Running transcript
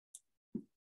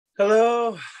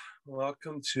Hello,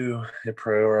 welcome to a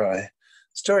Priori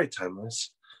story timeless.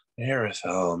 Here is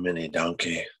a mini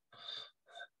donkey.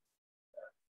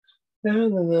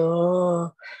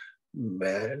 Hello,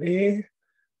 Maddie,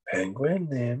 Penguin,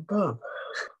 and Bob.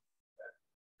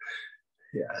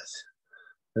 Yes,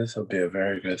 this will be a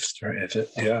very good story.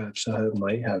 It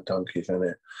might have donkeys in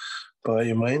it, but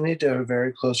you might need to have a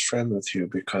very close friend with you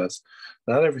because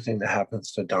not everything that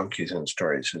happens to donkeys in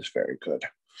stories is very good.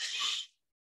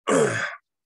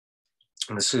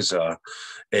 This is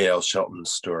A.L.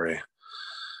 Shelton's story.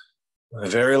 A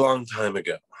very long time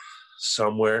ago,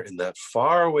 somewhere in that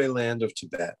faraway land of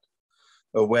Tibet,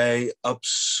 away up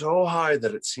so high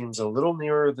that it seems a little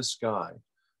nearer the sky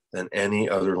than any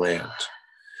other land.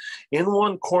 In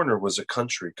one corner was a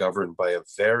country governed by a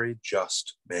very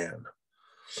just man.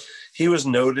 He was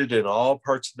noted in all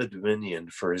parts of the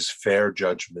dominion for his fair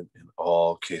judgment in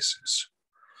all cases.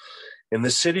 In the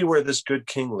city where this good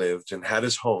king lived and had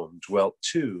his home dwelt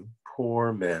two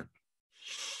poor men.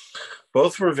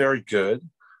 Both were very good,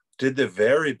 did the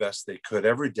very best they could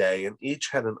every day, and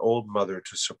each had an old mother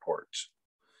to support.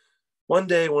 One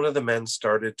day, one of the men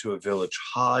started to a village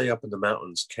high up in the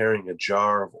mountains carrying a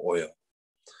jar of oil,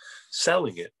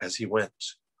 selling it as he went.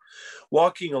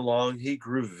 Walking along, he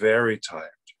grew very tired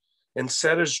and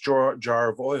set his jar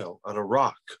of oil on a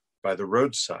rock by the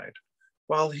roadside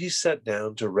while he sat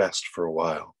down to rest for a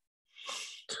while.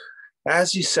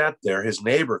 As he sat there, his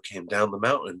neighbor came down the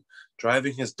mountain,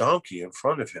 driving his donkey in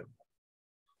front of him.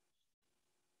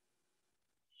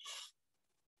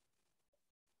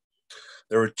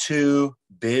 There were two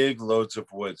big loads of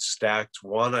wood stacked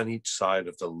one on each side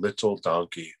of the little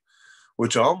donkey,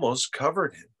 which almost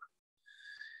covered him.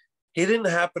 He didn't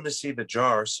happen to see the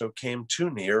jar, so came too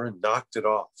near and knocked it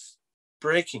off,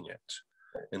 breaking it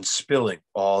and spilling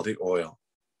all the oil.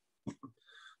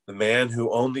 The man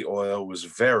who owned the oil was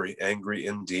very angry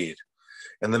indeed,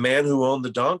 and the man who owned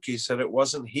the donkey said it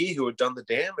wasn't he who had done the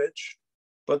damage,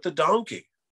 but the donkey.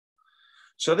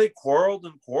 So they quarreled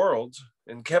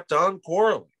and kept on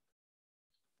quarreling.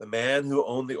 The man who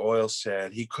owned the oil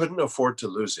said he couldn't afford to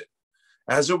lose it,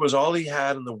 as it was all he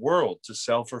had in the world to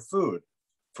sell for food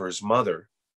for his mother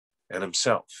and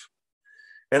himself.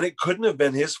 And it couldn't have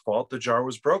been his fault the jar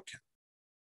was broken.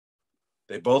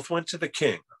 They both went to the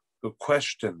king, who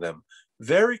questioned them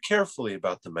very carefully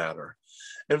about the matter,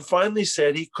 and finally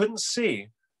said he couldn't see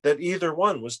that either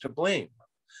one was to blame.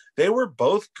 They were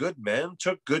both good men,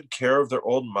 took good care of their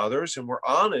old mothers, and were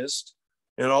honest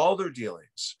in all their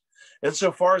dealings. And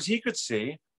so far as he could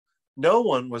see, no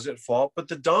one was at fault but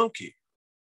the donkey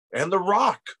and the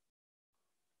rock.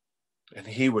 And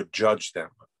he would judge them.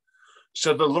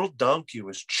 So the little donkey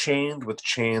was chained with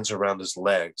chains around his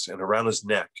legs and around his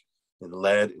neck and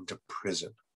led into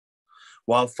prison,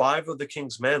 while 5 of the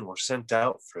king's men were sent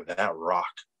out for that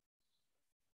rock.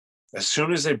 As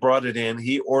soon as they brought it in,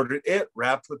 he ordered it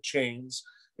wrapped with chains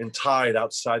and tied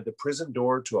outside the prison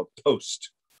door to a post.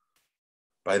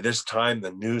 By this time,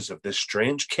 the news of this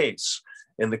strange case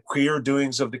and the queer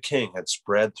doings of the king had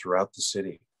spread throughout the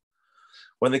city.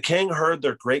 When the people heard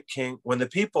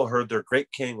their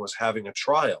great king was having a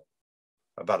trial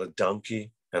about a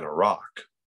donkey and a rock,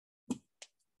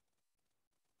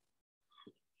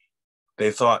 they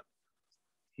thought,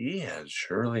 he has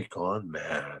surely gone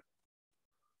mad.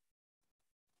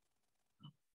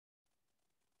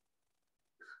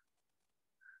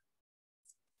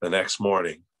 The next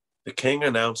morning, the king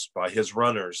announced by his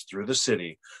runners through the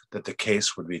city that the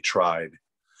case would be tried.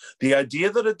 The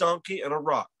idea that a donkey and a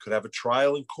rock could have a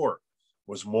trial in court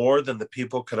was more than the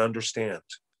people could understand.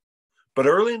 But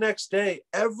early next day,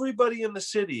 everybody in the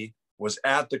city was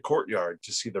at the courtyard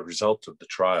to see the result of the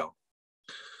trial.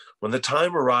 When the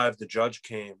time arrived, the judge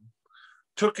came,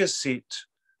 took his seat,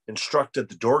 instructed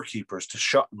the doorkeepers to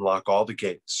shut and lock all the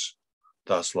gates,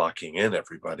 thus locking in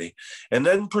everybody, and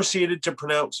then proceeded to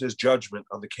pronounce his judgment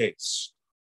on the case.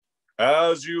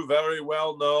 As you very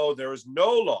well know, there is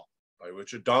no law by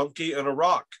which a donkey and a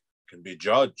rock can be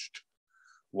judged.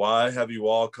 Why have you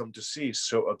all come to see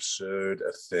so absurd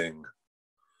a thing?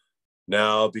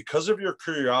 Now, because of your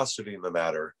curiosity in the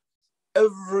matter,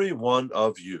 every one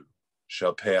of you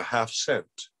shall pay a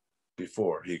half-cent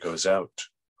before he goes out.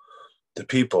 The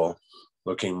people,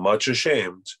 looking much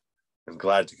ashamed and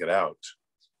glad to get out,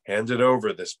 handed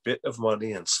over this bit of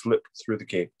money and slipped through the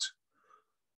gate.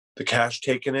 The cash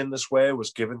taken in this way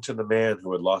was given to the man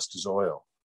who had lost his oil,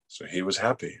 so he was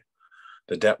happy.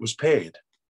 The debt was paid,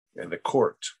 and the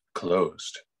court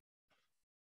closed.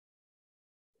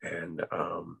 And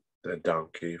the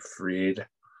donkey freed,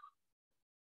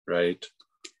 right?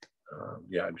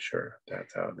 Yeah, I'm sure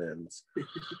that's how it ends.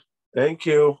 Thank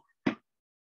you.